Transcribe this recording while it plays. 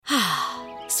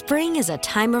Spring is a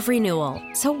time of renewal,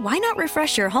 so why not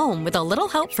refresh your home with a little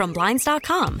help from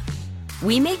Blinds.com?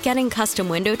 We make getting custom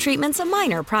window treatments a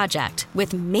minor project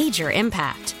with major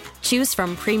impact. Choose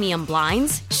from premium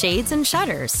blinds, shades, and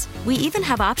shutters. We even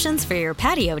have options for your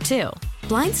patio, too.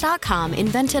 Blinds.com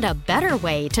invented a better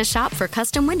way to shop for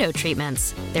custom window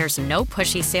treatments. There's no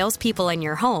pushy salespeople in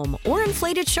your home or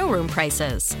inflated showroom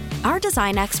prices. Our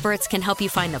design experts can help you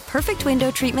find the perfect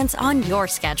window treatments on your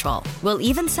schedule. We'll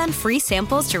even send free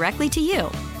samples directly to you.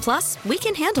 Plus, we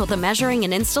can handle the measuring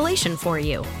and installation for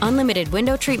you. Unlimited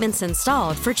window treatments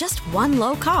installed for just one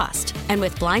low cost. And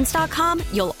with Blinds.com,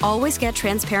 you'll always get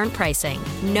transparent pricing.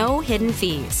 No hidden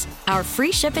fees. Our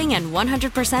free shipping and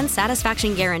 100%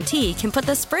 satisfaction guarantee can put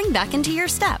the spring back into your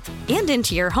step and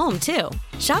into your home, too.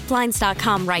 Shop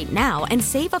Blinds.com right now and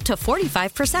save up to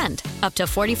 45%. Up to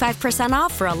 45%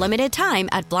 off for a limited time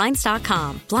at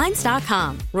Blinds.com.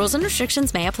 Blinds.com. Rules and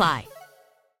restrictions may apply.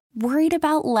 Worried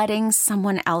about letting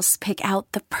someone else pick out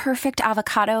the perfect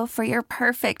avocado for your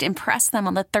perfect impress them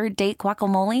on the third date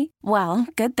guacamole? Well,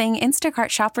 good thing Instacart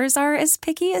shoppers are as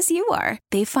picky as you are.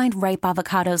 They find ripe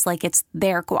avocados like it's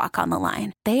their guac on the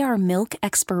line. They are milk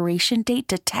expiration date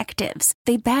detectives.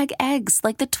 They bag eggs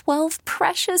like the 12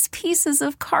 precious pieces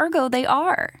of cargo they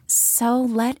are. So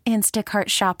let Instacart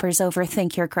shoppers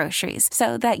overthink your groceries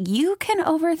so that you can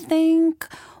overthink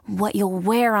what you'll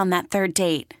wear on that third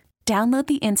date. Download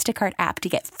the Instacart app to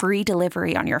get free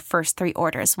delivery on your first 3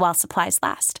 orders while supplies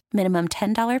last. Minimum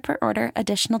 $10 per order.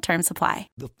 Additional terms apply.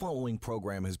 The following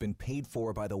program has been paid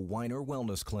for by the Weiner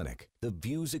Wellness Clinic. The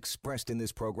views expressed in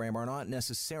this program are not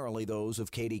necessarily those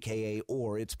of KDKA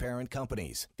or its parent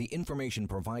companies. The information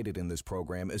provided in this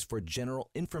program is for general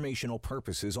informational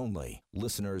purposes only.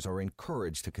 Listeners are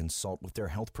encouraged to consult with their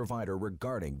health provider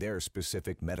regarding their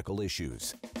specific medical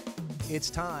issues.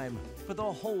 It's time for The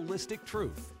Holistic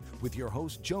Truth with your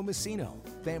host, Joe Messino,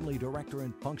 family director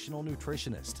and functional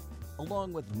nutritionist,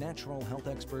 along with natural health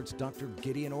experts Dr.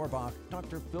 Gideon Orbach,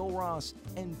 Dr. Phil Ross,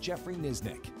 and Jeffrey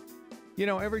Nisnik. You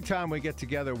know, every time we get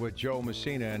together with Joe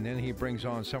Messina and then he brings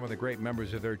on some of the great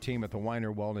members of their team at the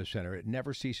Weiner Wellness Center, it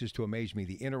never ceases to amaze me,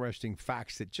 the interesting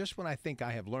facts that just when I think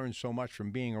I have learned so much from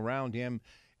being around him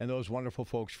and those wonderful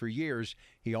folks for years,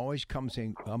 he always comes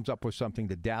up with something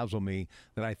to dazzle me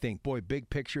that I think, boy, big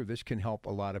picture, this can help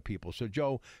a lot of people. So,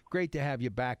 Joe, great to have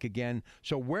you back again.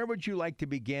 So where would you like to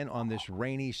begin on this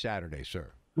rainy Saturday,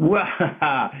 sir? Well,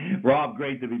 Rob,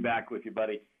 great to be back with you,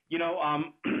 buddy. You know,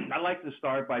 I'd like to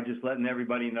start by just letting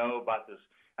everybody know about this.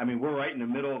 I mean, we're right in the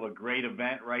middle of a great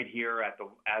event right here at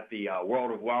the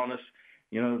World of Wellness.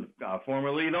 You know,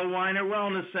 formerly the Weiner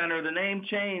Wellness Center. The name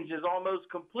change is almost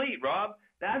complete, Rob.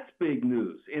 That's big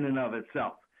news in and of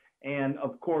itself. And,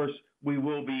 of course, we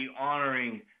will be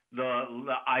honoring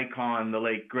the icon, the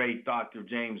late, great Dr.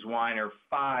 James Weiner,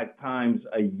 5 times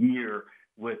a year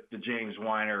with the James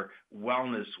Weiner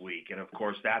Wellness Week. And, of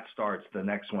course, that starts the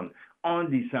next one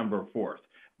on December 4th.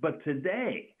 But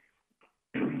today,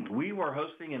 we were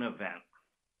hosting an event,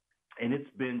 and it's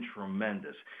been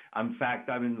tremendous. In fact,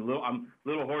 I'm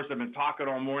little hoarse. I've been talking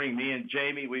all morning. Me and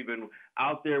Jamie, we've been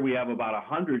out there. We have about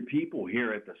 100 people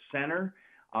here at the center.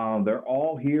 They're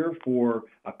all here for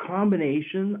a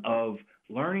combination of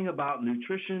learning about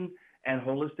nutrition and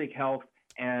holistic health,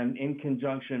 and in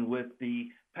conjunction with the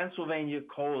Pennsylvania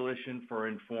Coalition for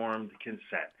Informed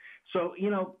Consent. So,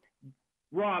 you know,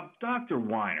 Rob, Dr.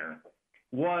 Weiner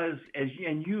was,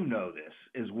 and you know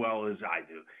this as well as I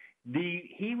do,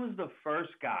 he was the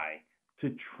first guy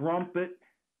to trumpet,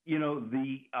 you know,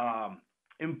 the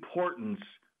importance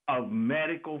of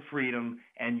medical freedom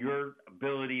and your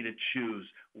ability to choose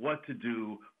what to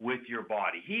do with your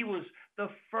body. He was the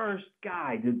first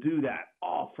guy to do that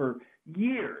all for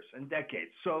years and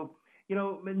decades. So, you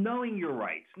know, knowing your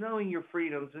rights, knowing your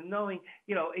freedoms, and knowing,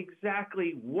 you know,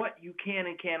 exactly what you can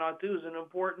and cannot do is an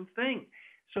important thing.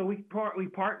 So we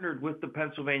partnered with the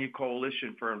Pennsylvania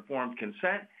Coalition for Informed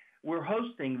Consent. We're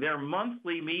hosting their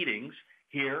monthly meetings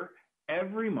here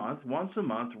every month, once a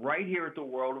month, right here at the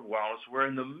World of Wellness. We're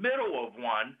in the middle of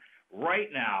one right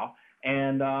now,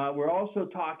 and we're also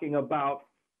talking about,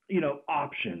 you know,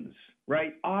 options,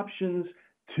 right? Options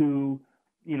to,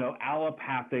 you know,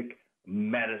 allopathic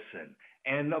medicine.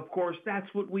 And, of course, that's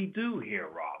what we do here,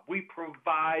 Rob. We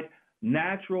provide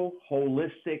natural,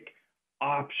 holistic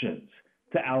options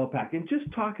to allopathic. And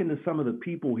just talking to some of the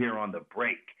people here on the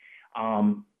break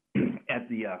at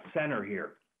the center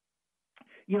here,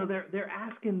 you know, they're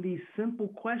asking these simple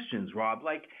questions, Rob.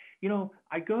 Like, you know,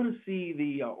 I go to see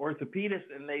the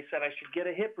orthopedist, and they said I should get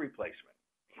a hip replacement.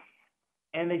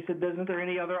 And they said, isn't there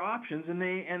any other options? And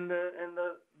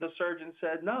the surgeon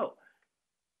said no.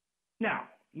 Now,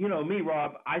 you know me,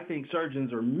 Rob, I think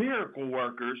surgeons are miracle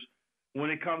workers when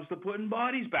it comes to putting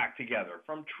bodies back together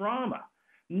from trauma.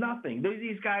 Nothing.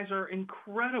 These guys are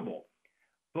incredible.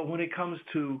 But when it comes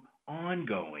to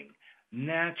ongoing,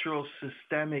 natural,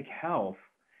 systemic health,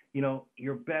 you know,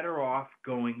 you're better off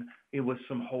going with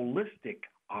some holistic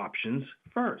options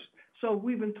first. So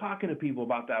we've been talking to people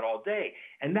about that all day.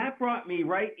 And that brought me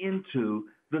right into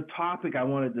the topic I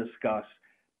want to discuss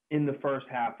in the first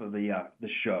half of the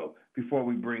show before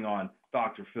we bring on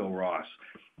Dr. Phil Ross.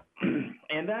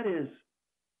 And that is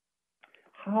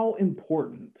how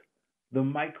important the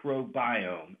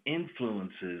microbiome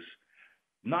influences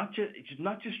not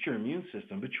just your immune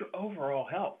system, but your overall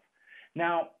health.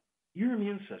 Now, your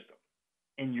immune system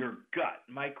and your gut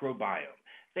microbiome,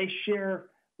 they share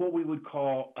what we would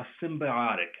call a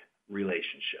symbiotic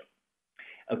relationship.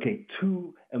 Okay,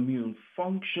 to immune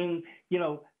function, you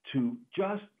know, to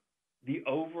just the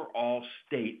overall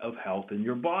state of health in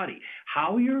your body.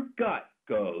 How your gut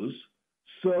goes,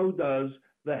 so does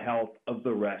the health of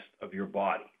the rest of your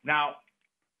body. Now,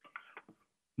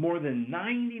 more than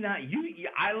 99,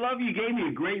 I love you gave me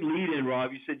a great lead in,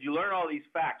 Rob. You said you learned all these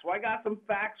facts. Well, I got some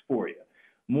facts for you.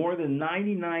 More than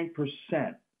 99%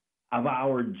 of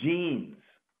our genes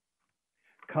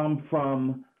come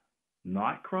from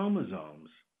not chromosomes,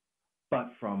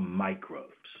 but from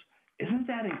microbes. Isn't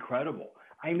that incredible?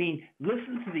 I mean,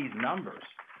 listen to these numbers.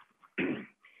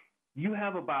 You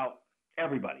have about,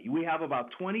 everybody, we have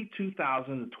about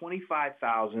 22,000 to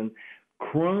 25,000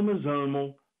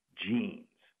 chromosomal genes.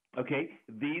 Okay,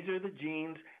 these are the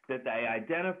genes that they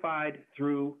identified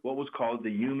through what was called the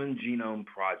Human Genome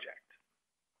Project.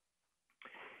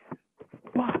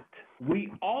 But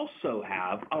we also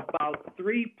have about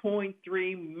 3.3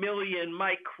 million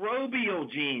microbial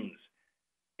genes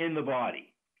in the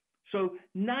body. So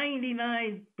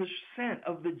 99%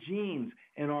 of the genes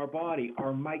in our body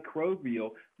are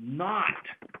microbial, not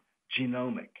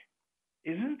genomic.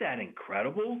 Isn't that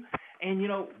incredible? And, you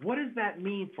know, what does that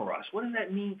mean for us? What does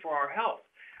that mean for our health?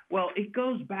 Well, it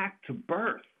goes back to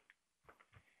birth,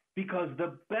 because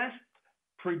the best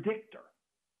predictor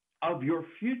of your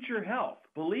future health,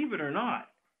 believe it or not,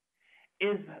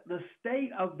 is the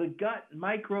state of the gut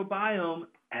microbiome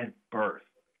at birth.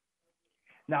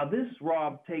 Now, this,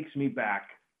 Rob, takes me back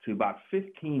to about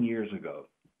 15 years ago.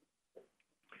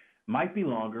 Might be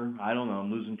longer. I don't know.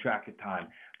 I'm losing track of time.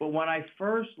 But when I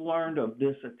first learned of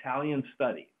this Italian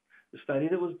study, the study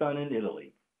that was done in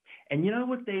Italy, and you know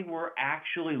what they were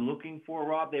actually looking for,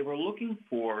 Rob? They were looking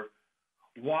for,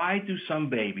 why do some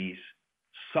babies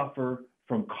suffer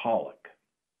from colic?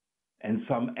 And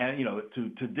some, you know,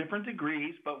 to different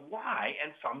degrees, but why?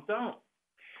 And some don't.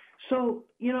 So,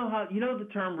 you know how, you know the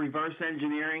term reverse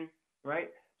engineering, right?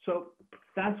 So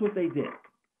that's what they did.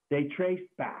 They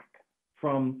traced back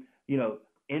from, you know,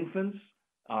 infants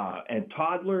and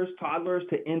toddlers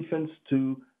to infants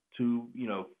to you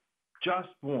know, just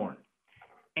born.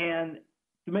 And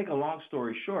to make a long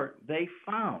story short, they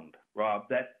found, Rob,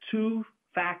 that two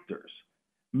factors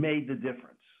made the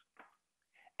difference.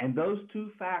 And those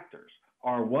two factors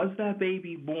are, was that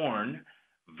baby born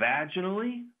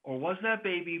vaginally or was that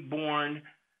baby born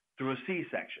through a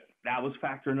C-section? That was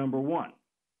factor number one.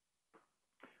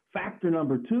 Factor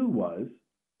number two was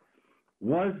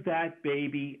that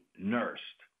baby nursed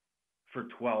for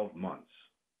 12 months?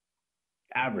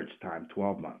 Average time,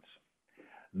 12 months.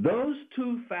 Those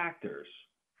two factors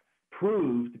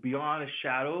proved beyond a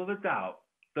shadow of a doubt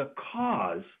the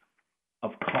cause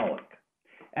of colic.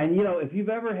 And, you know, if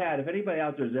anybody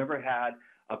out there has ever had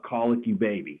a colicky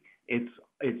baby, it's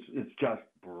just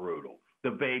brutal.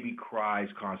 The baby cries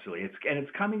constantly.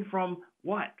 It's coming from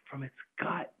what? From its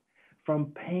gut,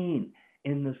 from pain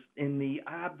in the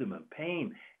abdomen,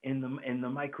 pain in the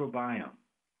microbiome.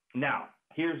 Now,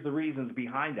 here's the reasons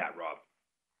behind that, Rob.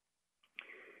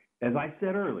 As I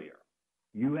said earlier,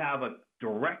 you have a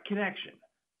direct connection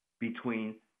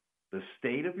between the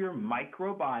state of your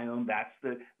microbiome, that's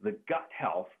the gut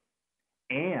health,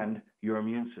 and your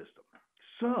immune system.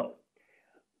 So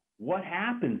what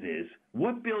happens is,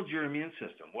 what builds your immune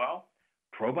system? Well,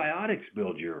 probiotics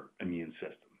build your immune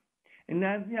system. And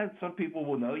that, yeah, some people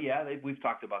will know, we've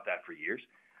talked about that for years.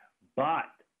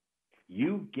 But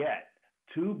you get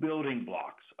two building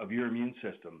blocks of your immune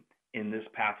system in this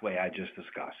pathway I just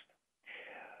discussed.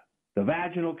 The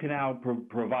vaginal canal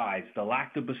provides the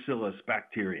lactobacillus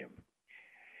bacterium.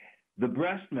 The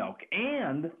breast milk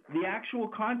and the actual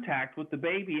contact with the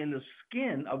baby in the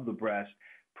skin of the breast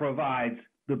provides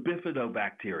the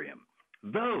bifidobacterium.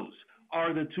 Those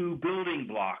are the two building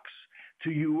blocks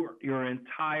to your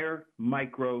entire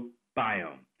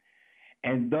microbiome.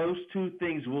 And those two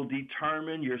things will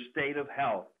determine your state of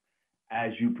health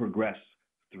as you progress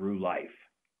through life.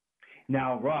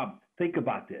 Now, Rob, think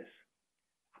about this.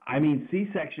 I mean,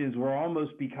 C-sections were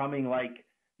almost becoming like,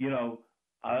 you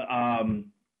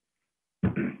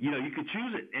could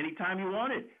choose it anytime you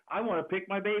wanted. I want to pick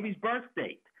my baby's birth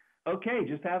date. Okay,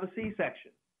 just have a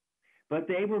C-section. But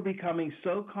they were becoming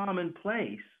so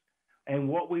commonplace, and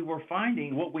what we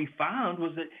found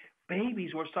was that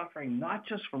babies were suffering not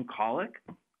just from colic,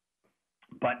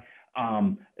 but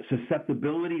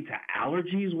susceptibility to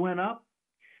allergies went up,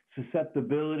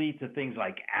 susceptibility to things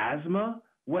like asthma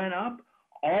went up,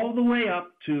 all the way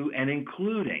up to and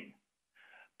including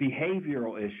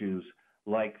behavioral issues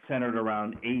like centered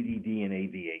around ADD and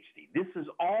ADHD. This is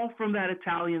all from that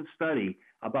Italian study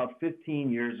about 15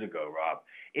 years ago, Rob.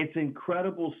 It's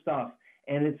incredible stuff,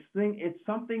 and it's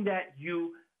something that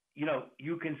you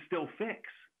can still fix.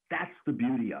 That's the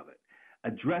beauty of it.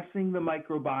 Addressing the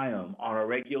microbiome on a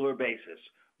regular basis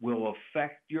will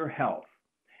affect your health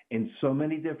in so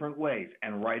many different ways,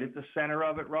 and right at the center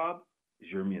of it, Rob, is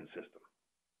your immune system.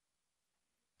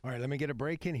 All right, let me get a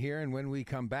break in here, and when we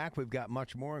come back, we've got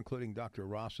much more, including Dr.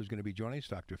 Ross is going to be joining us,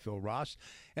 Dr. Phil Ross.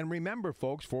 And remember,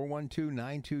 folks,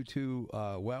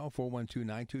 412-922-WELL,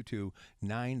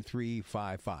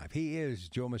 412-922-9355. He is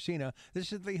Joe Messina.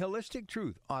 This is the Holistic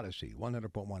Truth Odyssey,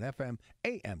 100.1 FM,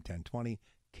 AM 1020,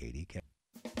 KDK.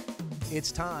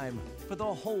 It's time for the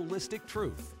Holistic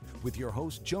Truth with your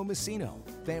host, Joe Messina,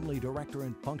 family director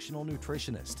and functional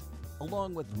nutritionist,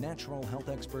 along with natural health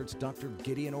experts Dr.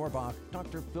 Gideon Orbach,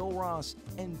 Dr. Phil Ross,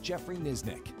 and Jeffrey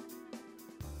Nisnik.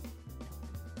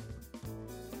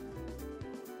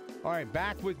 All right,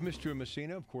 back with Mr.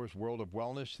 Messina, of course, World of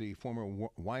Wellness, the former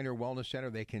Weiner Wellness Center.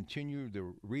 They continue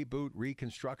the reboot,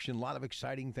 reconstruction, a lot of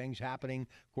exciting things happening.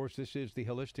 Of course, this is the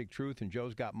Holistic Truth, and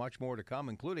Joe's got much more to come,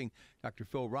 including Dr.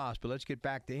 Phil Ross. But let's get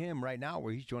back to him right now,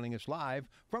 where he's joining us live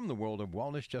from the World of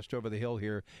Wellness, just over the hill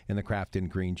here in the Crafton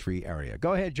Green Tree area.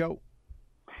 Go ahead, Joe.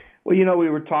 Well, we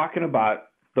were talking about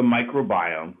the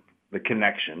microbiome, the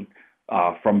connection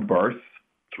from birth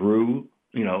through,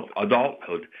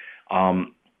 adulthood,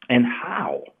 and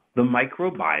how the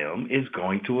microbiome is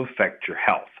going to affect your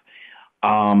health.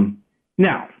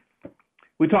 Now,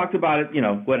 we talked about it,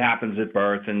 what happens at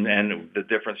birth and the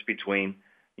difference between,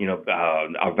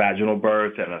 a vaginal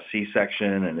birth and a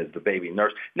C-section, and is the baby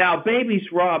nursed. Now,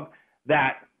 babies, Rob,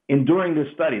 that during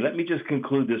this study, let me just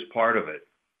conclude this part of it.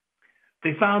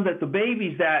 They found that the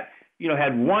babies that,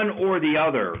 had one or the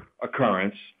other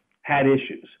occurrence had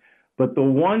issues. But the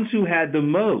ones who had the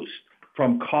most,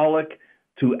 from colic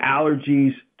to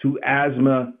allergies to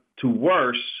asthma to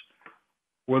worse,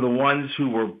 were the ones who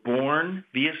were born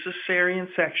via cesarean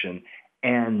section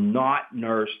and not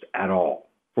nursed at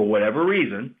all. For whatever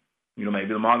reason,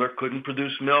 maybe the mother couldn't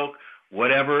produce milk,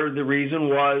 whatever the reason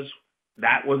was,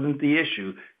 that wasn't the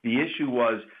issue. The issue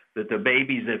was that the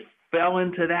babies that fell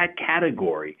into that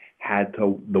category had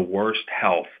the worst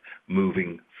health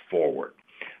moving forward.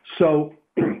 So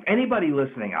anybody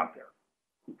listening out there,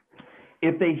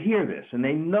 if they hear this and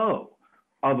they know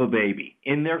of a baby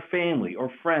in their family or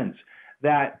friends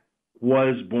that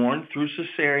was born through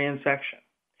cesarean section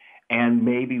and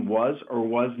maybe was or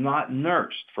was not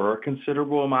nursed for a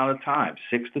considerable amount of time,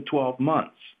 6 to 12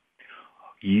 months,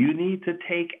 you need to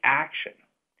take action,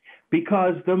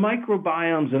 because the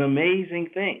microbiome's an amazing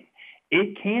thing.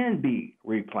 It can be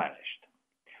replenished,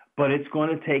 but it's going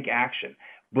to take action.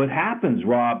 What happens,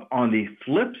 Rob, on the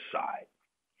flip side,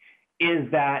 is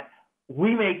that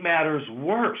we make matters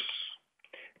worse.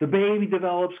 The baby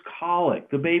develops colic.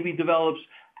 The baby develops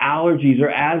allergies or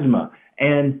asthma.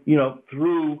 And,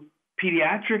 through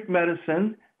pediatric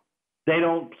medicine, they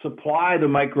don't supply the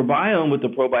microbiome with the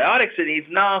probiotics it needs.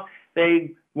 No,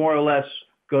 they more or less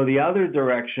go the other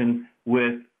direction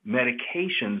with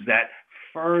medications that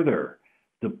further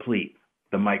deplete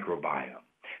the microbiome.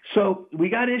 So we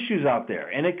got issues out there,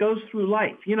 and it goes through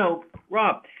life.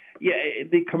 Rob,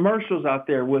 the commercials out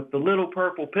there with the little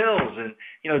purple pills and,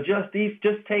 just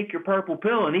take your purple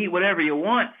pill and eat whatever you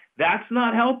want. That's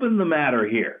not helping the matter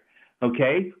here,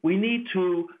 okay? We need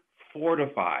to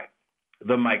fortify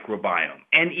the microbiome.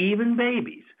 And even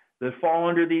babies that fall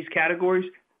under these categories,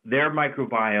 their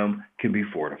microbiome can be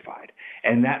fortified.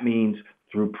 And that means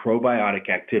through probiotic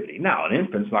activity. Now, an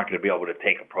infant's not going to be able to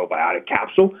take a probiotic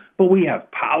capsule, but we have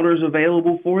powders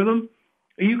available for them.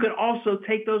 You can also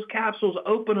take those capsules,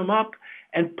 open them up,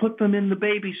 and put them in the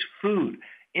baby's food,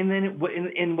 and then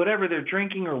in whatever they're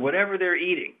drinking or whatever they're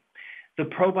eating. The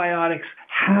probiotics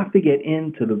have to get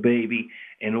into the baby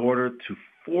in order to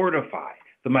fortify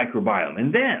the microbiome.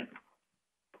 And then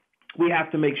we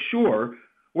have to make sure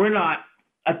we're not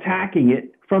attacking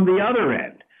it from the other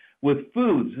end with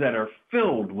foods that are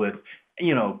filled with,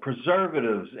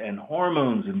 preservatives and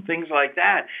hormones and things like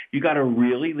that. You got to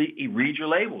really read your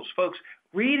labels. Folks,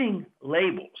 reading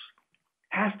labels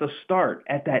has to start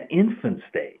at that infant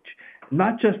stage,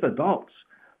 not just adults.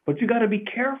 But you got to be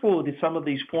careful with some of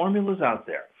these formulas out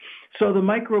there. So the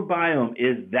microbiome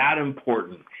is that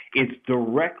important. It's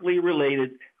directly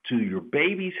related to your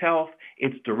baby's health.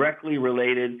 It's directly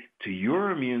related to your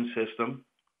immune system,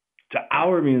 to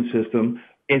our immune system.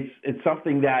 It's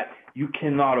something that you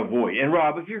cannot avoid. And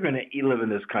Rob, if you're going to live in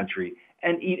this country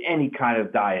and eat any kind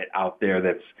of diet out there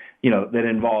that's, that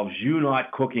involves you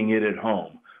not cooking it at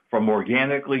home from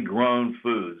organically grown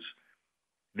foods,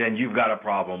 then you've got a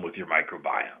problem with your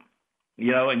microbiome.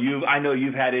 And I know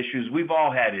you've had issues. We've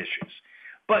all had issues.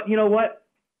 But you know what?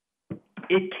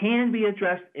 It can be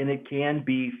addressed and it can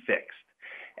be fixed.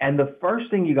 And the first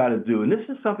thing you got to do, and this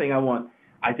is something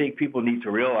I think people need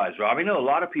to realize, Rob, I know a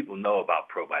lot of people know about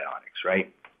probiotics,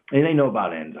 right? And they know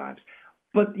about enzymes.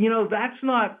 But, that's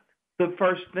not the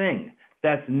first thing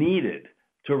that's needed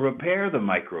to repair the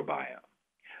microbiome.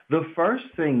 The first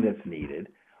thing that's needed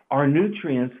are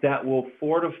nutrients that will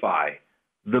fortify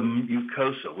the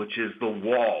mucosa, which is the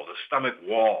wall, the stomach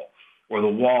wall, or the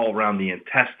wall around the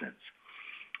intestines.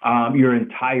 Your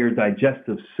entire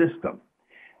digestive system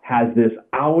has this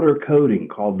outer coating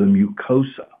called the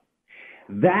mucosa.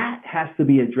 That has to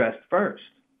be addressed first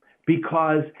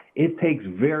because it takes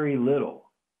very little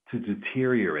to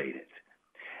deteriorate it.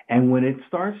 And when it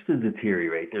starts to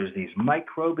deteriorate, there's these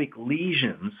microbic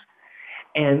lesions,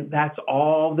 and that's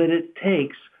all that it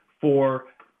takes for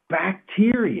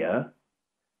bacteria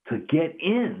to get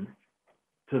in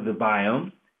to the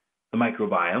biome, the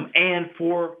microbiome, and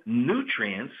for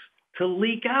nutrients to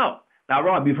leak out. Now,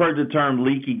 Rob, you've heard the term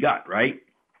leaky gut, right?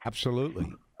 Absolutely.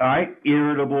 All right,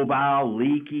 irritable bowel,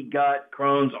 leaky gut,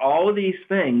 Crohn's, all of these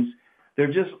things,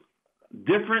 they're just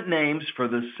different names for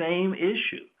the same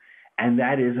issue, and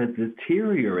that is a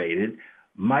deteriorated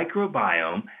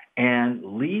microbiome and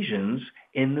lesions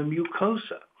in the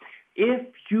mucosa. If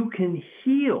you can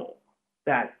heal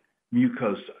that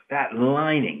mucosa, that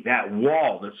lining, that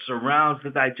wall that surrounds the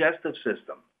digestive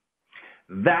system,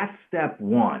 that's step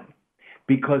one,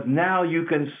 because now you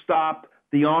can stop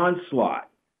the onslaught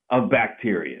of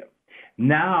bacteria.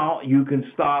 Now you can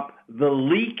stop the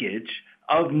leakage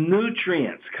of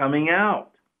nutrients coming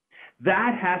out.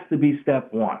 That has to be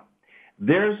step one.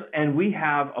 And we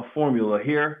have a formula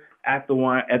here at the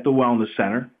Wellness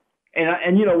Center.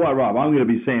 And you know what, Rob? I'm going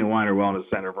to be saying Weiner Wellness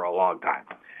Center for a long time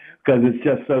because it's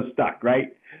just so stuck, right?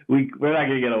 We're not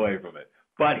going to get away from it.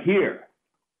 But here,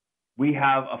 we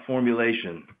have a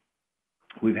formulation.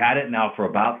 We've had it now for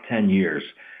about 10 years.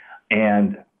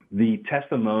 And the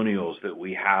testimonials that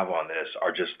we have on this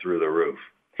are just through the roof.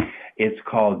 It's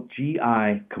called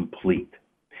GI Complete,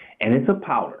 and it's a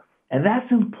powder. And that's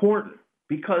important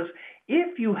because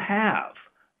if you have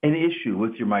an issue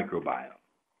with your microbiome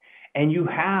and you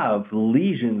have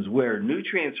lesions where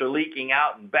nutrients are leaking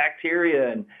out and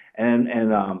bacteria and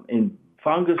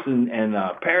fungus and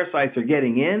parasites are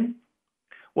getting in,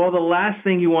 well, the last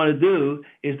thing you want to do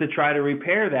is to try to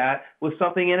repair that with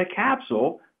something in a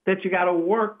capsule that you got to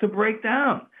work to break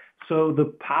down. So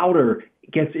the powder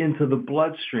gets into the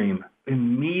bloodstream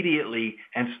immediately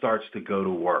and starts to go to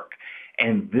work.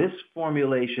 And this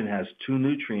formulation has two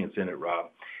nutrients in it, Rob,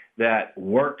 that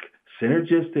work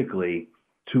synergistically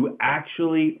to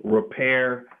actually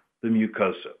repair the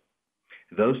mucosa.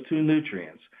 Those two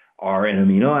nutrients are an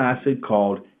amino acid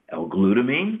called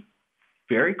L-glutamine,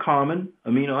 very common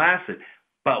amino acid,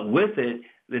 but with it,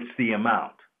 it's the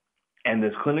amount. And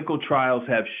the clinical trials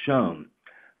have shown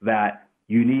that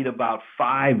you need about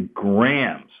 5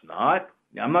 grams,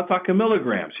 I'm not talking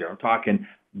milligrams here, I'm talking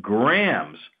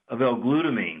grams of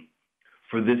L-glutamine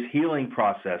for this healing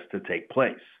process to take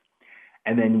place.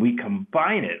 And then we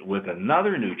combine it with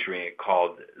another nutrient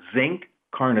called zinc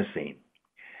carnosine.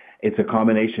 It's a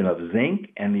combination of zinc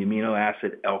and the amino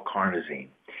acid L-carnosine.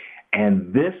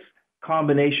 And this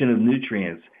combination of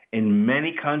nutrients in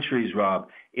many countries, Rob,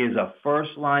 is a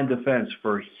first-line defense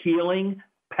for healing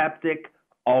peptic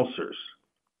ulcers.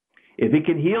 If it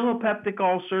can heal a peptic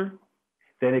ulcer,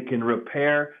 then it can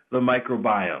repair the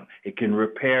microbiome. It can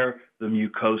repair the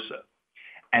mucosa.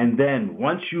 And then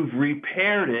once you've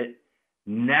repaired it,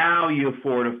 now you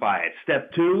fortify it.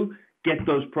 Step 2, get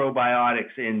those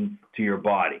probiotics into your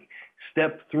body.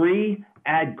 Step 3,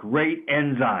 add great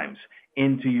enzymes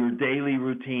into your daily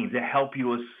routine to help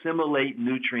you assimilate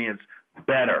nutrients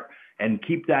better and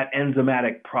keep that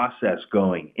enzymatic process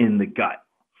going in the gut.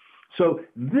 So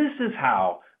this is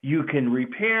how you can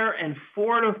repair and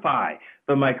fortify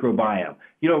the microbiome.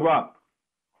 You know, Rob,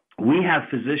 we have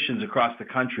physicians across the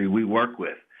country we work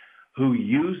with who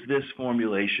use this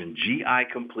formulation, GI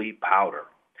Complete Powder,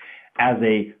 as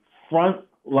a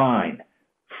frontline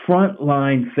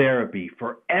therapy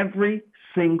for every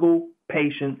single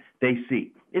patient they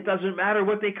see. It doesn't matter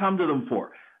what they come to them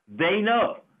for. They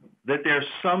know that there's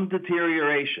some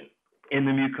deterioration in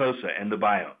the mucosa and the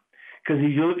biome. Because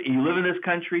you live in this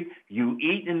country, you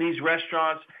eat in these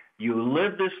restaurants, you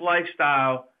live this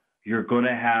lifestyle, you're going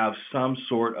to have some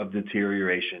sort of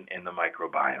deterioration in the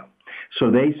microbiome.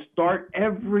 So they start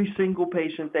every single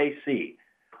patient they see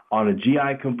on a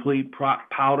GI Complete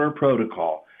powder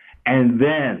protocol and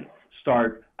then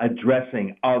start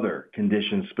addressing other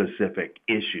condition-specific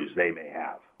issues they may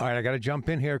have. All right, I got to jump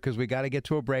in here because we got to get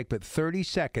to a break, but 30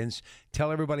 seconds.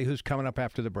 Tell everybody who's coming up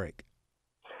after the break.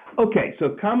 Okay,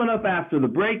 so coming up after the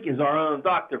break is our own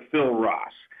Dr. Phil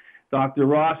Ross. Dr.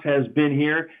 Ross has been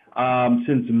here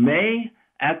since May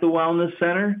at the Wellness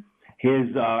Center. His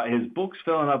book's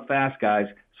filling up fast, guys,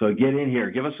 so get in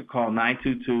here. Give us a call,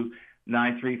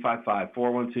 922-9355,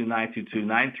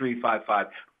 412-922-9355.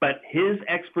 But his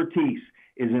expertise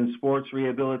is in sports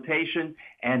rehabilitation,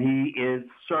 and he is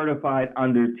certified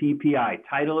under TPI,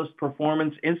 Titleist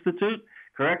Performance Institute.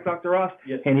 Correct, Dr. Ross?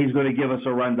 Yes. And he's going to give us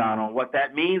a rundown on what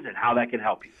that means and how that can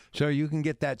help you. So you can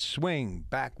get that swing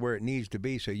back where it needs to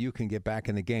be so you can get back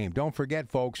in the game. Don't forget,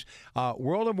 folks,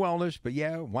 World of Wellness, but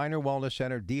yeah, Weiner Wellness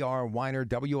Center, Dr. Weiner,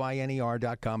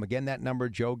 WINER.com. Again, that number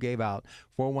Joe gave out,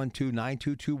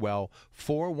 412-922-WELL,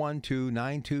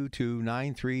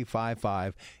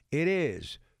 412-922-9355. It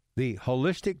is the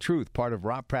Holistic Truth, part of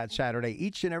Rob Pratt Saturday,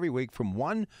 each and every week from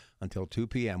 1 until 2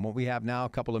 p.m. What we have now, a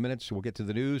couple of minutes, we'll get to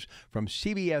the news from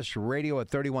CBS Radio at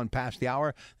 31 past the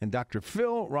hour. And Dr.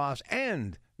 Phil Ross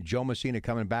and Joe Messina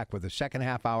coming back with the second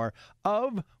half hour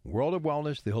of World of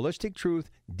Wellness, the Holistic Truth,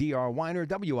 Dr. Weiner,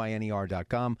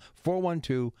 WINER.com,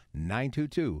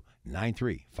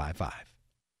 412-922-9355. The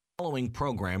following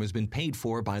program has been paid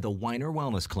for by the Weiner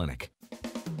Wellness Clinic.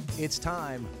 It's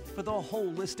time for the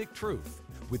Holistic Truth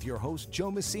with your host,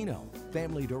 Joe Messina,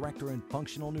 family director and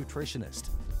functional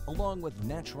nutritionist, along with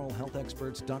natural health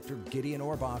experts Dr. Gideon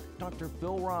Orbach, Dr.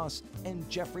 Phil Ross, and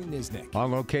Jeffrey Nisnik. On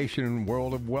location in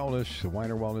World of Wellness, the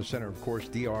Weiner Wellness Center, of course,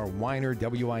 Dr. Weiner,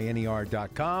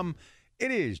 WINER.com.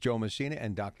 It is Joe Messina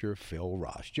and Dr. Phil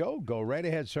Ross. Joe, go right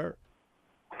ahead, sir.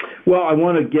 Well, I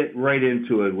want to get right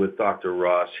into it with Dr.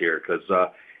 Ross here because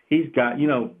he's got,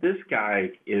 this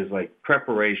guy is like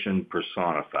preparation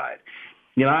personified.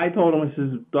 I told him, I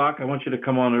says, Doc, I want you to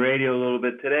come on the radio a little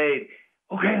bit today.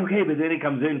 Okay, but then he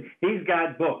comes in, he's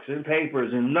got books and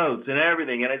papers and notes and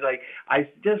everything. And it's like, I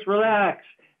just relax.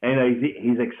 And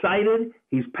he's excited,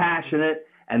 he's passionate,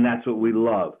 and that's what we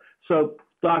love. So,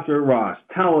 Dr. Ross,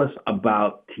 tell us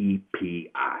about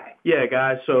TPI. Yeah,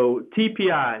 guys. So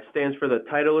TPI stands for the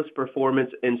Titleist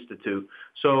Performance Institute.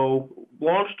 So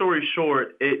long story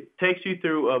short, it takes you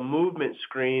through a movement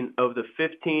screen of the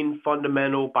 15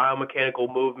 fundamental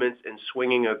biomechanical movements in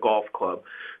swinging a golf club.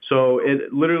 So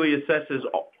it literally assesses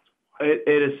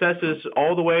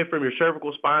all the way from your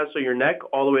cervical spine, so your neck,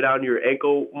 all the way down to your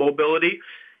ankle mobility.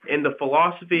 And the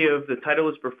philosophy of the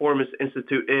Titleist Performance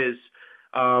Institute is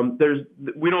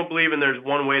we don't believe in there's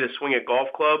one way to swing a golf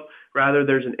club. Rather,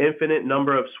 there's an infinite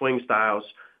number of swing styles.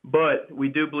 But we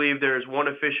do believe there's one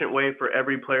efficient way for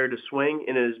every player to swing,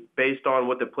 and it is based on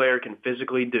what the player can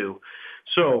physically do.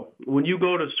 So when you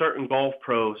go to certain golf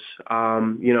pros,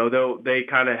 they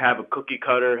kind of have a cookie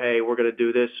cutter. Hey, we're going to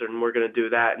do this and we're going to do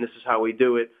that, and this is how we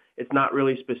do it. It's not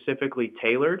really specifically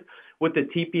tailored. What the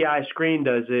TPI screen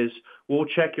does is we'll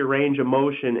check your range of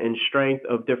motion and strength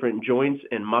of different joints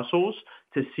and muscles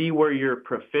to see where you're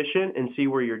proficient and see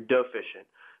where you're deficient.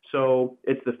 So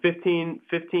it's the 15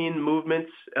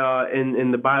 movements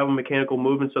in the biomechanical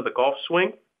movements of the golf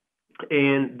swing.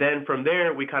 And then from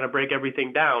there, we kind of break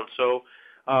everything down. So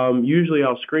usually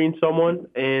I'll screen someone,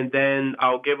 and then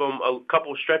I'll give them a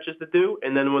couple stretches to do.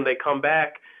 And then when they come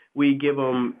back, we give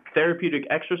them therapeutic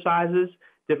exercises,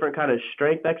 different kind of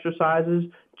strength exercises,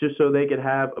 just so they can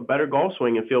have a better golf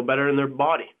swing and feel better in their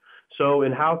body. So,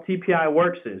 and how TPI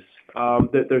works is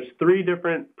there's three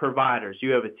different providers.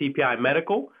 You have a TPI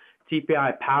Medical,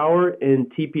 TPI Power, and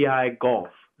TPI Golf.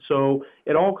 So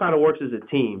it all kind of works as a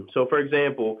team. So, for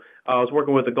example, I was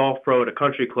working with a golf pro at a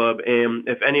country club, and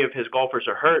if any of his golfers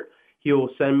are hurt, he'll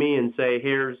send me and say,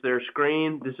 here's their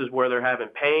screen, this is where they're having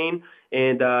pain,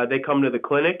 and they come to the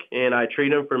clinic, and I treat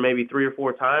them for maybe 3 or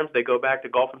 4 times. They go back to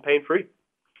golfing pain-free.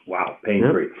 Wow,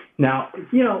 pain-free. Now,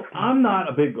 I'm not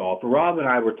a big golfer. Rob and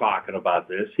I were talking about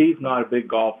this. He's not a big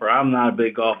golfer. I'm not a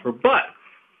big golfer. But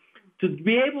to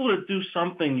be able to do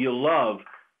something you love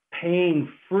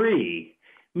pain-free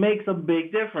makes a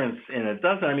big difference in it,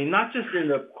 doesn't it? I mean, not just in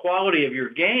the quality of your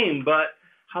game, but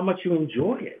how much you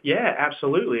enjoy it. Yeah,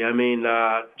 absolutely. I mean,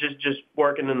 just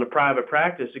working in the private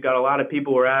practice, you got a lot of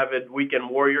people who are avid weekend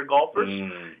warrior golfers,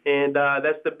 and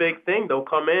that's the big thing. They'll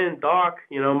come in, Doc,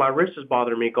 my wrist is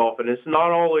bothering me golfing. It's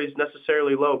not always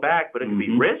necessarily low back, but it can be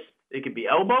wrist, it could be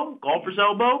elbow, golfer's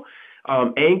elbow,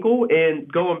 ankle,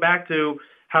 and going back to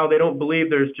how they don't believe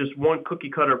there's just one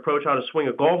cookie-cutter approach how to swing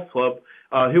a golf club.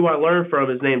 Who I learned from,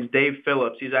 his name's Dave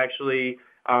Phillips. He's actually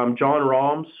John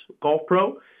Rahm's golf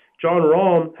pro. John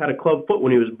Rahm had a club foot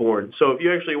when he was born. So if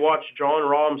you actually watch John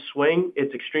Rahm swing,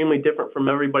 it's extremely different from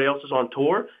everybody else's on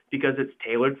tour because it's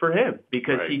tailored for him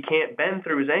because he can't bend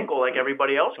through his ankle like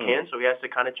everybody else can, so he has to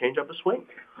kind of change up his swing.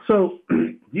 So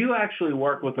do you actually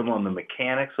work with him on the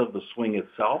mechanics of the swing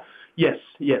itself? Yes.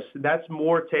 That's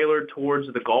more tailored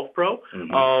towards the golf pro.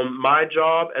 My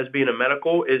job as being a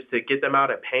medical is to get them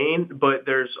out of pain, but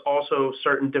there's also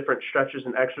certain different stretches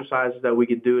and exercises that we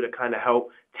could do to kind of help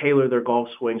tailor their golf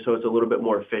swing so it's a little bit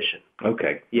more efficient.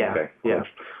 Okay. Yeah. Okay. Yeah.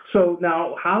 So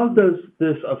now how does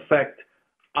this affect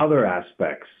other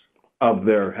aspects of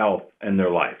their health and their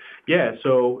life? Yeah,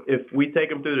 so if we take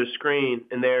them through the screen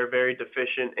and they're very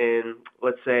deficient in,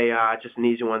 let's say, just an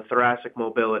easy one, thoracic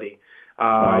mobility.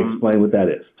 Explain what that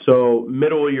is. So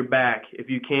middle of your back, if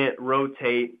you can't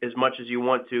rotate as much as you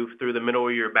want to through the middle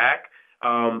of your back,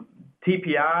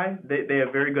 TPI, they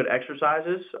have very good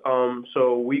exercises.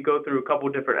 So we go through a couple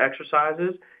of different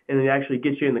exercises, and they actually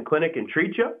get you in the clinic and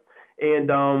treat you.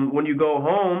 And when you go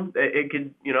home, it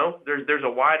could, there's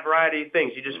a wide variety of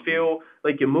things. You just feel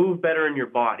like you move better in your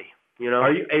body.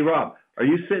 Hey, Rob, are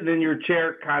you sitting in your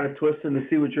chair kind of twisting to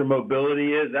see what your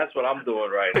mobility is? That's what I'm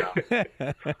doing right now.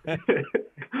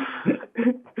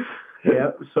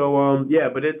 Yeah. So,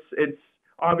 but it's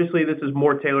obviously this is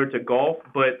more tailored to golf,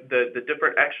 but the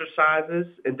different exercises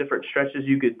and different stretches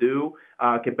you could do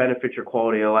can benefit your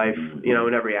quality of life,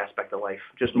 in every aspect of life,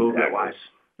 just movement-wise.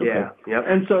 Okay. Yeah. Yep.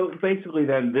 And so basically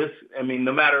then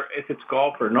no matter if it's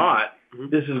golf or not,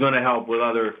 this is going to help with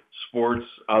other sports,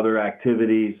 other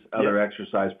activities, other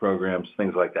exercise programs,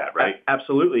 things like that, right?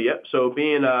 Absolutely, yep. So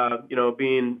being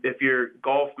if you're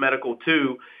golf medical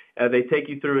too, they take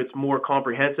you through, it's more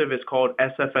comprehensive. It's called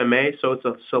SFMA, so it's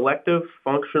a selective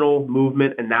functional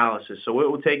movement analysis. So it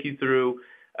will take you through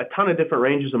a ton of different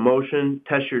ranges of motion,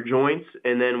 test your joints,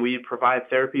 and then we provide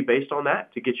therapy based on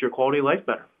that to get your quality of life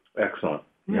better. Excellent.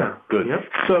 Yeah. Good. Yep.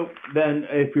 So then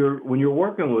when you're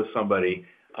working with somebody,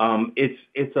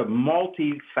 it's a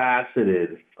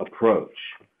multifaceted approach,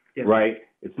 right?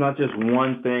 It's not just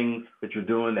one thing that you're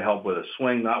doing to help with a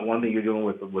swing, not one thing you're doing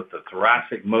with the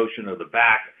thoracic motion of the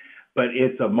back, but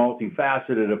it's a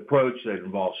multifaceted approach that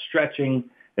involves stretching,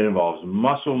 it involves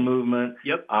muscle movement.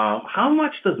 Yep. How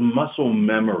much does muscle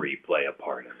memory play a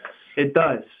part in this? It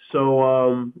does.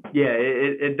 So,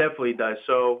 it definitely does.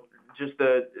 So just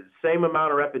the same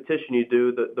amount of repetition you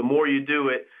do, the more you do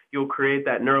it, you'll create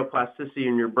that neuroplasticity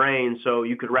in your brain so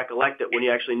you could recollect it when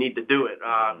you actually need to do it.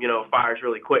 It fires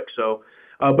really quick. So,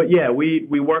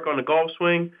 we work on the golf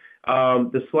swing.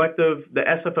 The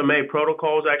SFMA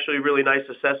protocol is actually really nice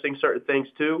assessing certain things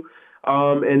too.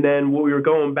 And then we were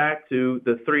going back to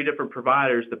the three different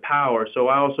providers, the power. So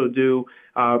I also do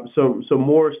some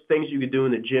more things you could do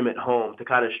in the gym at home to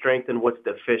kind of strengthen what's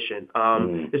deficient.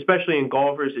 Especially in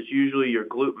golfers, it's usually your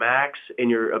glute max and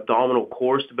your abdominal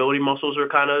core stability muscles are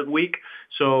kind of weak.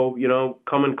 So,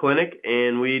 come in clinic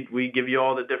and we give you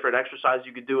all the different exercises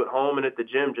you could do at home and at the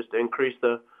gym just to increase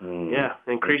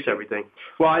increase everything.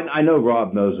 Well, I know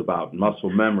Rob knows about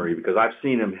muscle memory because I've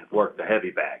seen him work the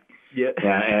heavy bag. Yeah.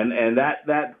 And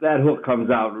that hook comes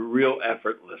out real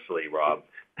effortlessly, Rob.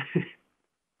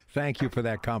 Thank you for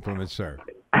that compliment, sir.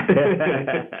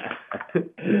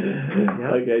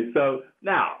 Okay, so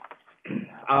now,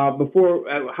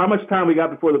 how much time we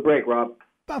got before the break, Rob?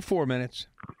 About 4 minutes.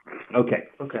 Okay.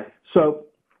 So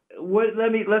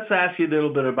let's ask you a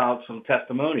little bit about some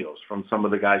testimonials from some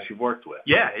of the guys you've worked with.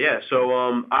 Yeah.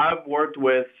 So I've worked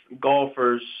with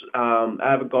golfers,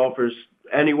 avid golfers,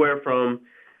 anywhere from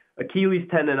Achilles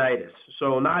tendonitis.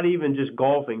 So not even just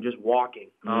golfing, just walking.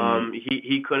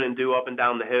 He couldn't do up and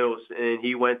down the hills, and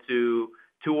he went to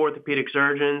 2 orthopedic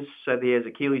surgeons, said he has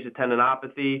Achilles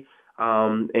tendinopathy,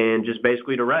 and just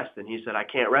basically to rest. And he said, I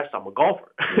can't rest, I'm a golfer.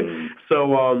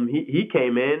 So he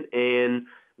came in, and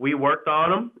we worked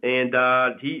on him, and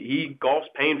he golfs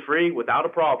pain-free without a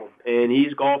problem. And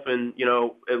he's golfing,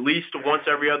 at least once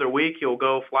every other week. He'll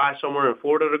go fly somewhere in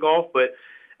Florida to golf, but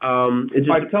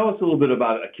Mike, tell us a little bit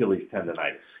about Achilles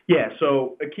tendonitis. Yeah,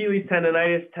 so Achilles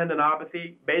tendonitis,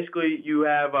 tendinopathy, basically you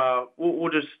have,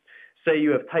 we'll just say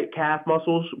you have tight calf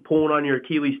muscles pulling on your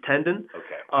Achilles tendon.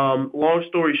 Okay. Long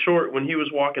story short, when he was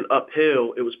walking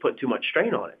uphill, it was putting too much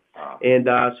strain on it. And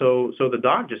so the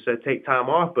doc just said take time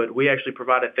off, but we actually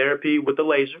provided therapy with the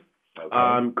laser,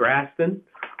 Graston,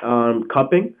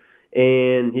 cupping,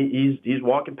 and he's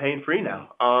walking pain-free now.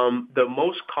 The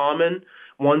most common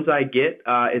ones I get,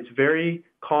 it's very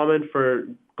common for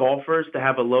golfers to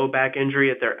have a low back injury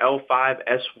at their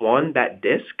L5-S1, that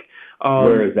disc.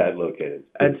 Where is that located?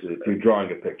 If you're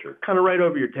drawing a picture. Kind of right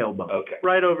over your tailbone. Okay.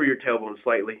 Right over your tailbone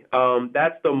slightly.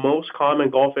 That's the most common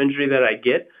golf injury that I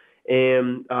get.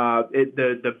 And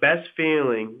the best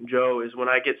feeling, Joe, is when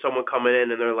I get someone coming in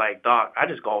and they're like, Doc, I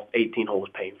just golfed 18 holes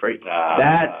pain-free.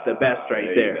 That's the best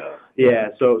right there. Yeah,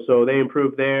 so they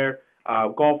improve there.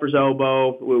 Golfer's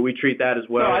elbow, we treat that as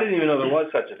well. No, I didn't even know there was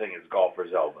such a thing as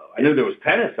golfer's elbow. I knew there was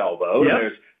tennis elbow.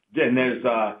 Yep. There's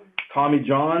Tommy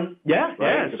John. Yeah,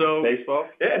 right? yeah. So baseball.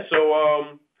 Yeah,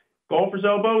 so golfer's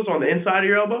elbow is on the inside of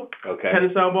your elbow. Okay.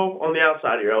 Tennis elbow on the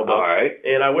outside of your elbow. All right.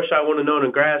 And I wish I would have known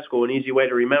in grad school an easy way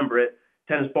to remember it.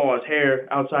 Tennis ball has hair.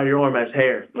 Outside of your arm has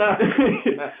hair.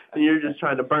 And you're just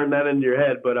trying to burn that into your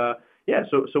head. But yeah,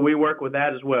 so we work with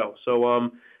that as well. So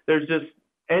there's just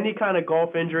any kind of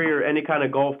golf injury or any kind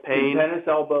of golf pain. Does tennis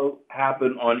elbow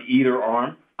happen on either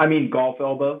arm? I mean, golf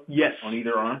elbow? Yes. On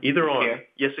either arm? Either arm.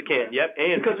 Yes, it can. Yep.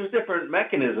 And because there's different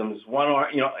mechanisms, one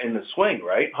arm, in the swing,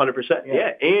 right? 100%.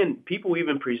 Yeah. And people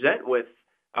even present with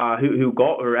who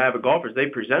golf or avid golfers, they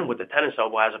present with the tennis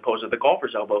elbow as opposed to the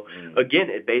golfer's elbow. Again,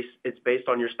 it's based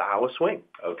on your style of swing.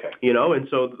 Okay. And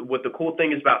so what the cool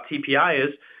thing is about TPI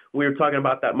is we were talking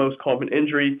about that most common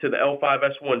injury to the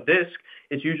L5-S1 disc.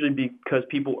 It's usually because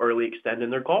people early extend in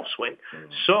their golf swing.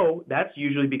 So that's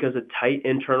usually because of tight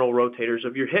internal rotators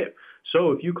of your hip.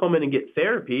 So if you come in and get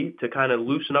therapy to kind of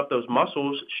loosen up those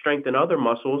muscles, strengthen other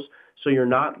muscles, so you're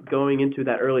not going into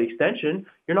that early extension,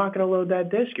 you're not going to load that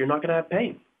disc. You're not going to have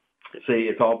pain. See,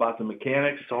 it's all about the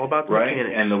mechanics. It's all about the right?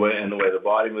 mechanics. And the way the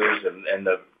body moves and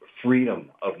the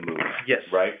freedom of movement. Yes.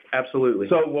 Right? Absolutely.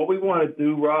 So what we want to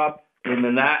do, Rob, in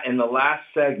the last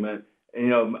segment,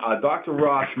 Dr.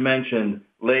 Ross mentioned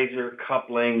laser,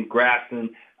 coupling, Graston.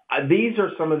 These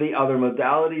are some of the other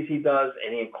modalities he does,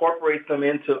 and he incorporates them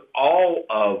into all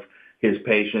of his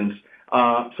patients.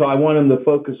 So I want him to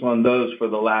focus on those for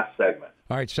the last segment.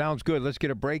 All right, sounds good. Let's get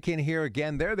a break in here.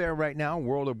 Again, they're there right now.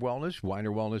 World of Wellness,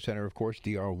 Weiner Wellness Center, of course,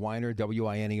 Dr. Weiner,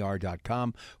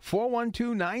 WINER.com,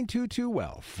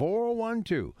 412-922-WELL,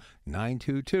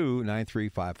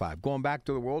 412-922-9355. Going back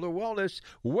to the World of Wellness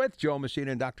with Joe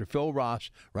Messina and Dr. Phil Ross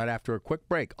right after a quick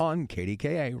break on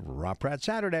KDKA Rob Pratt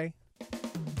Saturday.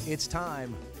 It's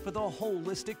time for The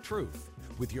Holistic Truth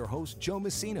with your host, Joe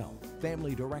Messina,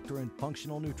 family director and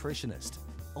functional nutritionist,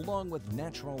 along with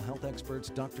natural health experts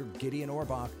Dr. Gideon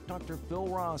Orbach, Dr. Phil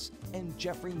Ross, and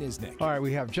Jeffrey Nisnik. All right,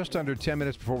 we have just under 10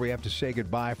 minutes before we have to say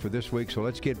goodbye for this week, so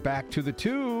let's get back to the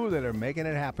two that are making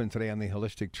it happen today on The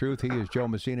Holistic Truth. He is Joe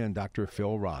Messina and Dr.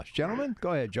 Phil Ross. Gentlemen,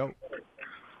 go ahead, Joe.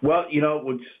 Well,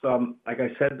 like I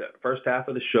said, the first half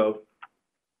of the show,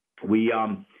 we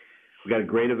got a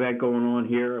great event going on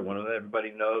here. I want to let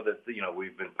everybody know that,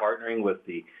 we've been partnering with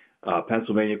the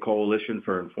Pennsylvania Coalition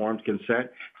for Informed Consent.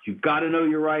 You've got to know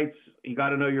your rights. You got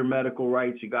to know your medical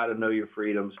rights. You got to know your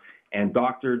freedoms. And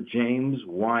Dr. James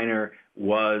Weiner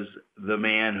was the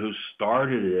man who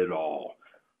started it all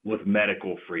with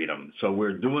medical freedom. So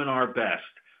we're doing our best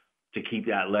to keep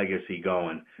that legacy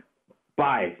going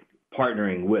by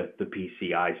partnering with the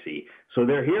PCIC. So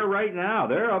they're here right now.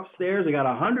 They're upstairs. They got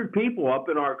 100 people up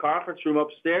in our conference room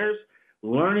upstairs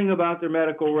learning about their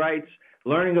medical rights,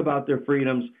 learning about their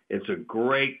freedoms. It's a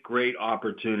great, great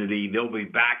opportunity. They'll be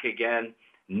back again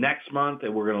next month,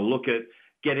 and we're going to look at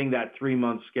getting that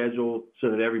 3-month schedule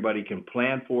so that everybody can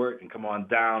plan for it and come on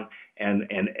down and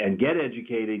get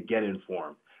educated, get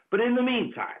informed. But in the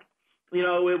meantime,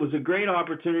 it was a great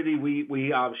opportunity. We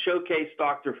showcased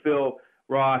Dr. Phil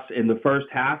Ross in the first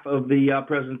half of the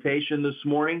presentation this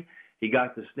morning. He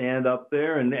got to stand up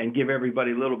there and give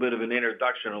everybody a little bit of an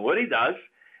introduction on what he does.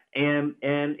 And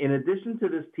in addition to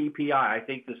this TPI, I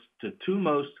think the two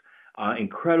most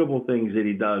incredible things that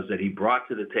he does that he brought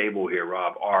to the table here,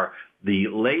 Rob, are the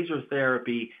laser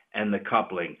therapy and the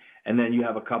coupling. And then you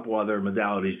have a couple other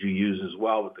modalities you use as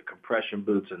well with the compression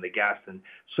boots and the Gaston.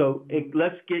 So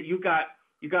let's get, you got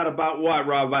about what,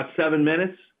 Rob, about 7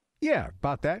 minutes? Yeah,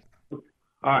 about that.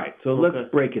 All right, so let's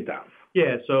break it down.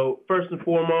 Yeah, so first and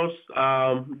foremost,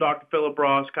 Dr. Philip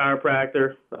Ross,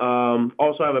 chiropractor.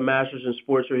 Also have a master's in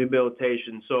sports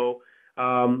rehabilitation. So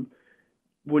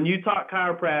when you talk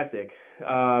chiropractic,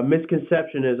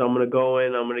 misconception is I'm going to go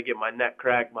in, I'm going to get my neck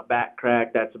cracked, my back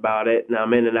cracked, that's about it, and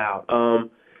I'm in and out.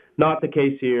 Not the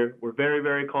case here. We're very,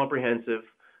 very comprehensive.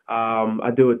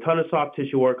 I do a ton of soft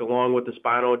tissue work along with the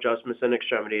spinal adjustments and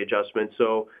extremity adjustments.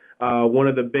 So one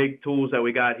of the big tools that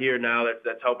we got here now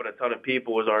that's helping a ton of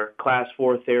people is our Class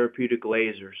 4 therapeutic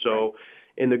laser. So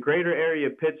in the greater area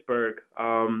of Pittsburgh,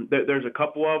 there's a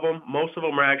couple of them. Most of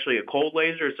them are actually a cold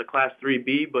laser. It's a Class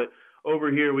 3B, but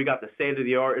over here we got the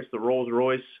state-of-the-art. It's the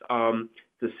Rolls-Royce.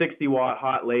 It's a 60-watt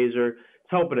hot laser. It's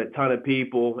helping a ton of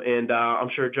people, and I'm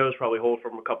sure Joe's probably heard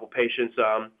from a couple patients.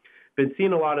 Been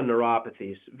seeing a lot of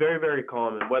neuropathies, very, very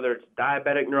common, whether it's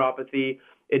diabetic neuropathy,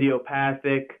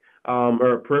 idiopathic,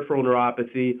 or peripheral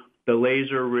neuropathy. The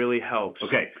laser really helps.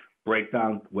 Okay, break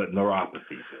down what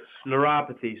neuropathy is.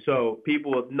 Neuropathy, so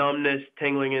people with numbness,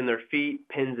 tingling in their feet,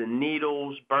 pins and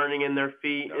needles, burning in their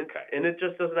feet, and it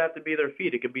just doesn't have to be their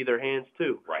feet. It could be their hands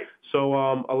too. Right. So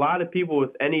a lot of people with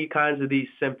any kinds of these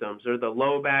symptoms, or the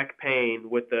low back pain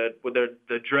with the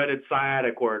dreaded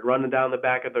sciatic cord running down the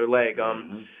back of their leg,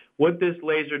 what this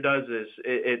laser does is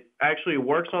it actually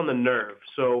works on the nerve.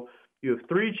 So you have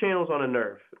 3 channels on a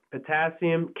nerve: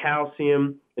 potassium,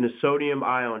 calcium, and a sodium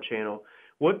ion channel.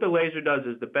 What the laser does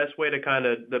is the best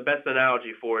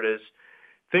analogy for it is,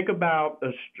 think about a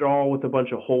straw with a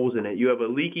bunch of holes in it. You have a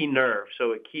leaky nerve,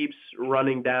 so it keeps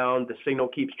running down, the signal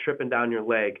keeps tripping down your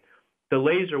leg. The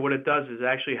laser, what it does is it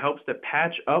actually helps to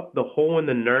patch up the hole in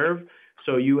the nerve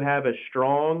so you have a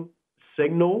strong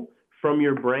signal from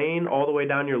your brain all the way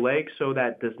down your leg so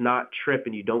that does not trip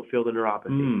and you don't feel the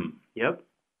neuropathy. Yep.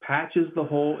 Patches the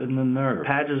hole in the nerve.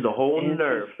 Patches the hole in the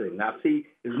nerve. Now, see,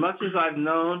 as much as I've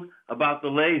known about the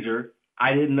laser,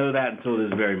 I didn't know that until this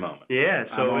very moment. Yeah,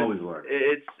 so I'm always learning.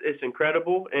 It's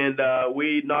incredible, and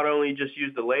we not only just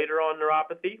use the laser on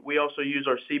neuropathy, we also use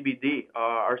our CBD.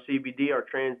 Our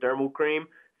transdermal cream,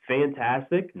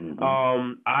 fantastic.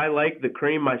 I like the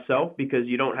cream myself because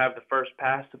you don't have the first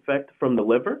pass effect from the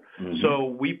liver. So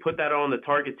we put that on the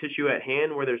target tissue at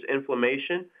hand where there's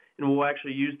inflammation, and we'll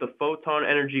actually use the photon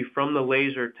energy from the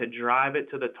laser to drive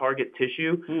it to the target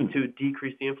tissue to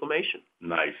decrease the inflammation.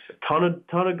 Nice. Ton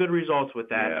of good results with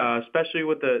that, especially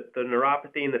with the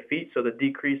neuropathy in the feet, so the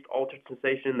decreased altered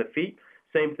sensation in the feet.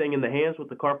 Same thing in the hands with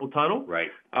the carpal tunnel.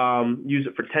 Right. Use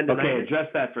it for tendonitis. Okay, address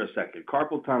that for a second.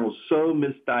 Carpal tunnel is so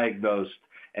misdiagnosed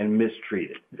and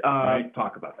mistreated. Right?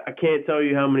 Talk about that. I can't tell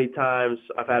you how many times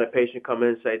I've had a patient come in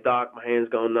and say, "Doc, my hand's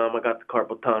going numb. I got the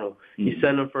carpal tunnel." You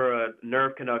send them for a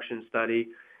nerve conduction study,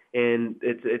 and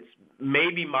it's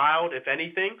maybe mild, if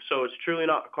anything, so it's truly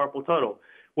not a carpal tunnel.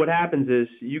 What happens is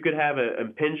you could have an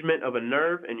impingement of a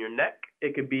nerve in your neck.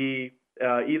 It could be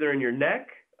either in your neck,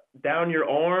 down your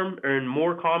arm, and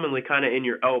more commonly kind of in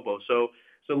your elbow. So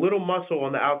it's a little muscle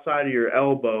on the outside of your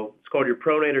elbow. It's called your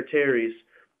pronator teres.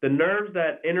 The nerves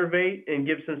that innervate and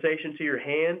give sensation to your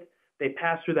hand, they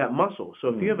pass through that muscle. So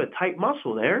if you have a tight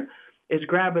muscle there, it's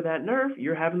grabbing that nerve,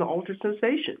 you're having the altered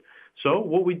sensation. So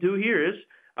what we do here is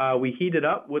we heat it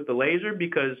up with the laser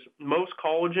because most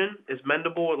collagen is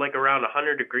mendable at like around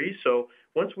 100 degrees. So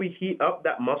once we heat up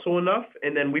that muscle enough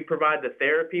and then we provide the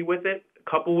therapy with it,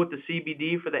 coupled with the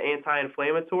CBD for the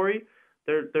anti-inflammatory,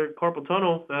 their carpal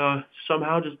tunnel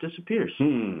somehow just disappears.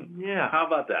 Yeah. How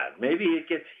about that? Maybe it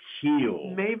gets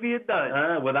healed. Maybe it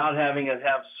does. Without having to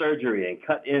have surgery and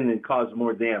cut in and cause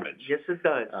more damage. Yes, it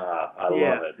does. I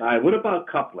love it. All right, what about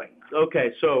coupling?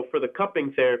 Okay, so for the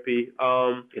cupping therapy,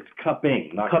 it's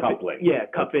cupping, not coupling. Yeah,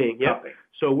 cupping. Okay. Yeah. Cupping.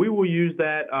 So we will use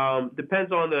that.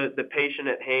 Depends on the patient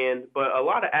at hand, but a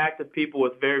lot of active people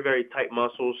with very, very tight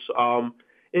muscles,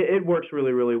 it works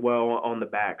really, really well on the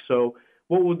back. So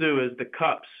what we'll do is the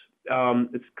cups,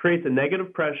 it creates a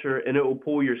negative pressure and it will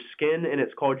pull your skin, and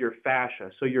it's called your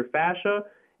fascia. So your fascia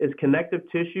is connective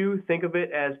tissue. Think of it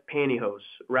as pantyhose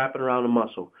wrapping around a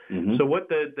muscle. So what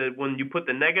when you put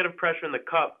the negative pressure in the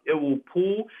cup, it will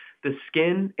pull the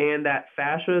skin and that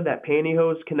fascia, that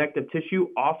pantyhose connective tissue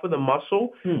off of the muscle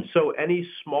so any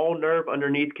small nerve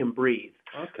underneath can breathe.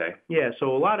 Okay. Yeah,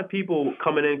 so a lot of people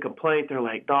coming in complaint, they're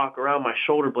like, "Doc, around my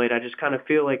shoulder blade, I just kind of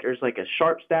feel like there's like a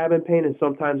sharp stabbing pain and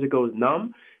sometimes it goes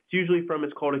numb." It's usually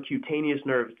it's called a cutaneous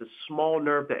nerve. It's a small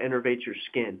nerve that innervates your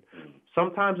skin.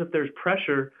 Sometimes if there's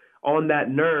pressure on that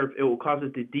nerve, it will cause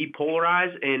it to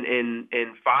depolarize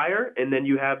and fire, and then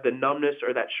you have the numbness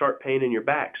or that sharp pain in your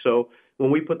back. So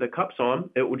when we put the cups on,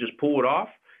 it will just pull it off,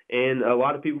 and a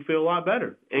lot of people feel a lot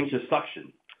better. And it's just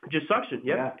suction. Just suction,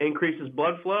 yeah. Increases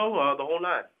blood flow, the whole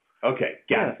nine. Okay,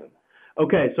 got it.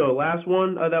 Okay, so last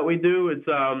one that we do, it's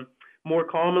more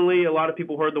commonly, a lot of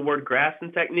people heard the word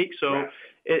Graston technique. So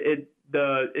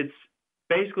it's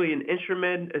basically an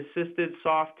instrument-assisted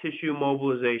soft tissue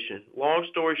mobilization. Long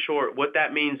story short, what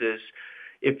that means is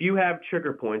if you have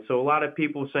trigger points, so a lot of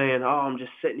people saying, oh, I'm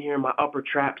just sitting here, my upper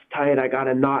trap's tight, I got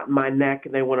a knot in my neck,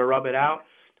 and they want to rub it out.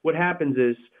 What happens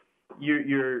is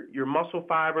your muscle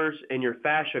fibers and your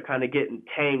fascia kind of get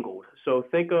entangled. So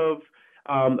think of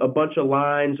a bunch of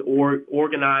lines or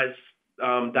organized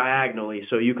diagonally.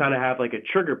 So you kind of have like a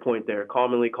trigger point there,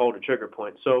 commonly called a trigger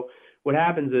point. So what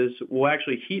happens is we'll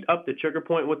actually heat up the trigger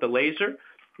point with the laser,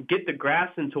 get the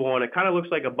Graston tool on. It kind of looks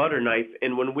like a butter knife.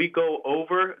 And when we go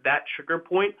over that trigger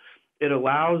point, it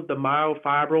allows the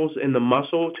myofibrils in the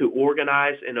muscle to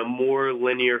organize in a more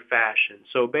linear fashion.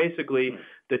 So basically,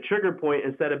 the trigger point,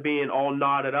 instead of being all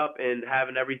knotted up and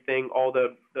having everything, all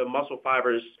the muscle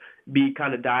fibers be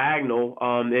kind of diagonal,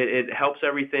 it helps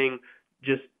everything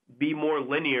just be more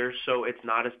linear so it's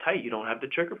not as tight. You don't have the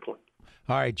trigger point.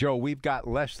 All right, Joe, we've got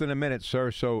less than a minute, sir.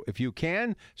 So if you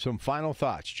can, some final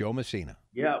thoughts. Joe Messina.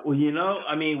 Yeah, well,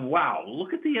 wow,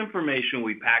 look at the information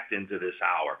we packed into this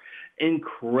hour.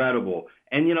 Incredible.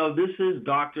 And, this is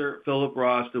Dr. Philip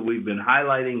Ross that we've been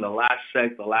highlighting the last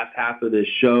half of this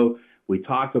show. We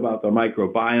talked about the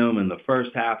microbiome in the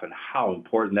first half and how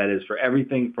important that is for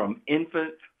everything from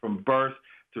birth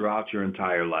throughout your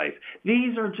entire life.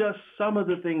 These are just some of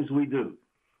the things we do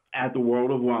at the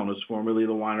World of Wellness, formerly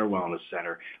the Weiner Wellness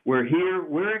Center. We're here,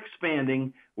 we're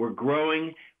expanding, we're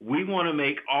growing. We want to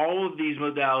make all of these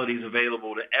modalities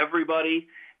available to everybody.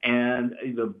 And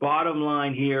the bottom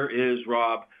line here is,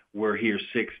 Rob, we're here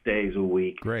 6 days a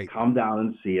week. Great. Come down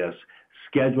and see us.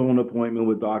 Schedule an appointment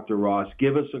with Dr. Ross.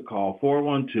 Give us a call,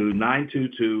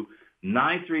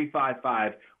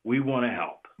 412-922-9355. We want to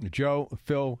help. Joe,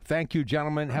 Phil, thank you,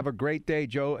 gentlemen. Have a great day,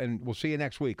 Joe, and we'll see you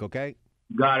next week, okay?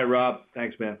 Got it, Rob.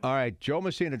 Thanks, man. All right, Joe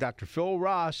Messina, Dr. Phil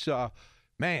Ross, World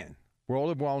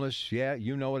of Wellness, yeah,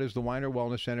 you know it is the Weiner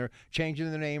Wellness Center,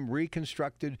 changing the name,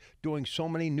 reconstructed, doing so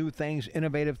many new things,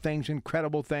 innovative things,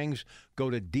 incredible things. Go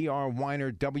to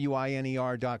drweiner.com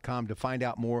to find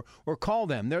out more, or call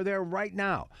them. They're there right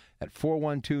now at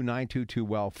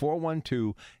 412-922-WELL,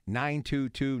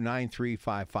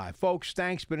 412-922-9355. Folks,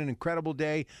 thanks. Been an incredible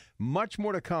day. Much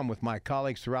more to come with my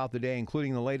colleagues throughout the day,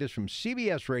 including the latest from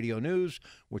CBS Radio News,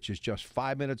 which is just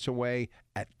 5 minutes away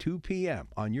at 2 p.m.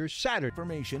 on your Saturday.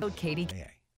 Information.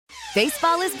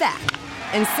 Baseball is back,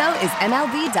 and so is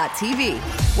MLB.tv.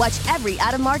 Watch every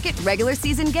out-of-market regular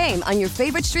season game on your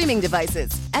favorite streaming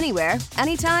devices, anywhere,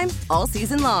 anytime, all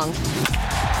season long.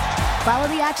 Follow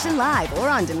the action live or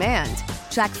on demand.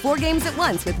 Track 4 games at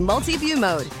once with multi-view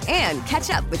mode and catch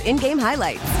up with in-game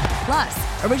highlights.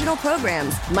 Plus, original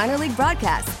programs, minor league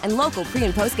broadcasts, and local pre-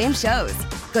 and post-game shows.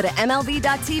 Go to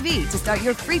MLB.tv to start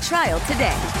your free trial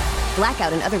today.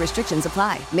 Blackout and other restrictions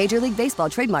apply. Major League Baseball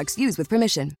trademarks used with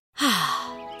permission.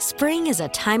 Spring is a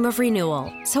time of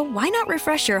renewal, so why not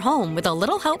refresh your home with a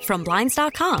little help from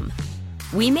Blinds.com?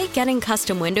 We make getting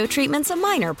custom window treatments a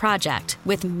minor project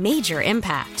with major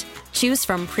impact. Choose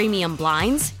from premium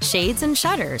blinds, shades, and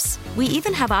shutters. We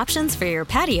even have options for your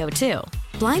patio, too.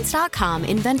 Blinds.com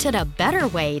invented a better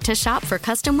way to shop for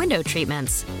custom window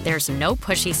treatments. There's no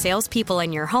pushy salespeople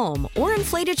in your home or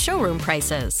inflated showroom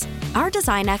prices. Our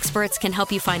design experts can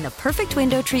help you find the perfect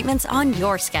window treatments on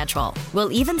your schedule.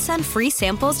 We'll even send free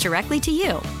samples directly to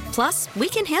you. Plus, we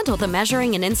can handle the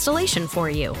measuring and installation for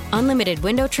you. Unlimited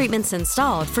window treatments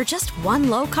installed for just one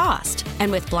low cost. And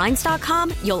with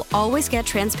Blinds.com, you'll always get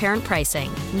transparent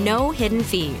pricing. No hidden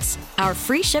fees. Our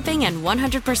free shipping and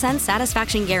 100%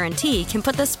 satisfaction guarantee can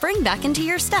put the spring back into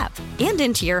your step and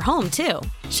into your home, too.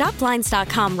 Shop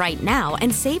Blinds.com right now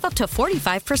and save up to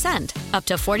 45%. Up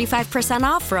to 45%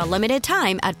 off for a limited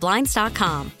time at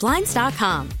Blinds.com.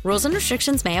 Blinds.com. Rules and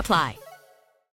restrictions may apply.